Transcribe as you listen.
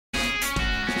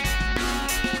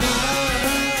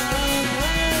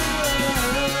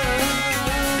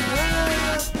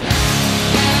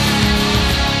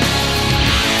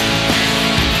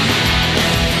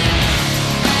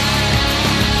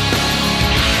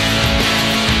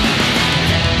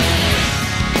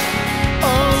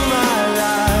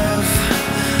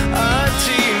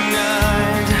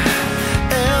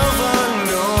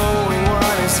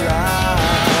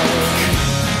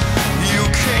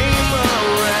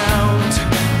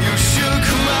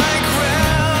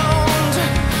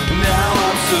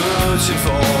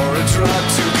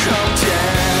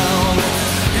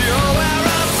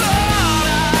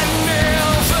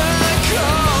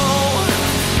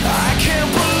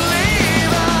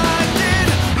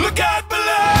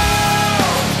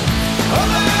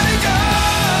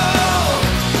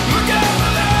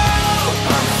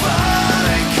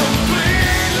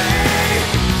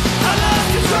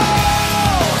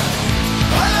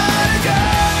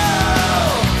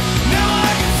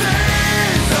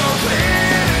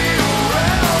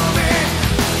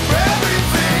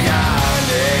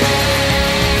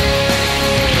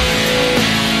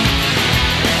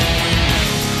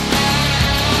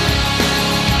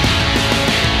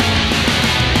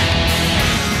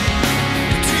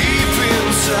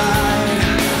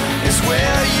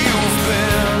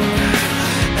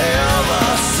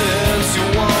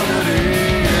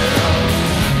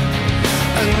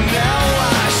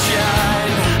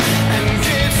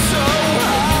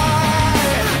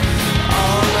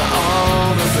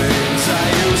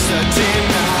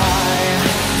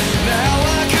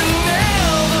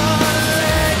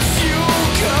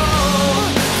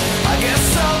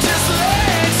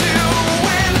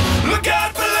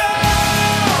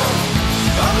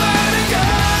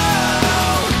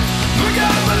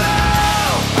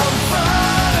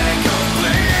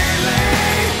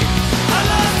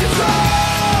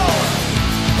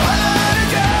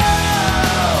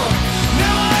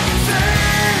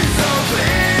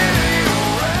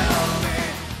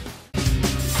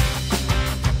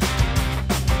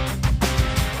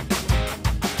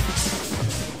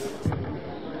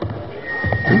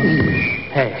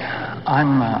Hey,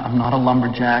 I'm not a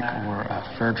lumberjack or a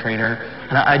fur trader,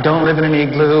 and I don't live in an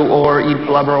igloo or eat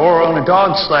blubber or own a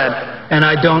dog sled, and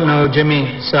I don't know Jimmy,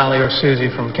 Sally, or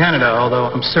Susie from Canada, although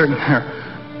I'm certain they're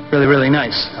really, really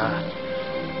nice.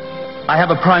 I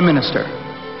have a prime minister,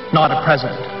 not a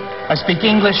president. I speak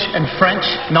English and French,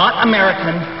 not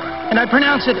American, and I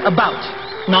pronounce it about,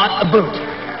 not a boot.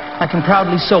 I can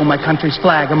proudly sew my country's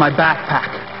flag on my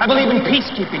backpack. I believe in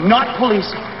peacekeeping, not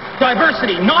policing.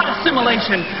 Diversity, not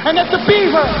assimilation, and that the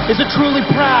beaver is a truly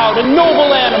proud and noble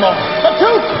animal. A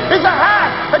toque is a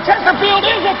hat, a Chesterfield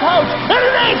is a coach, and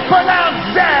it is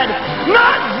pronounced Z,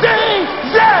 not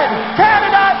Z-Z.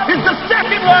 Canada is the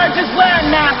second largest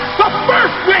landmass, the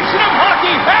first nation of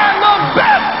hockey, and the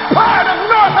best part of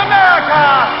North America.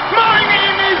 My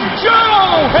name is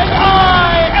Joe, and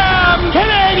I am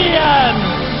Canadian.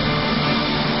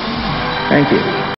 Thank you.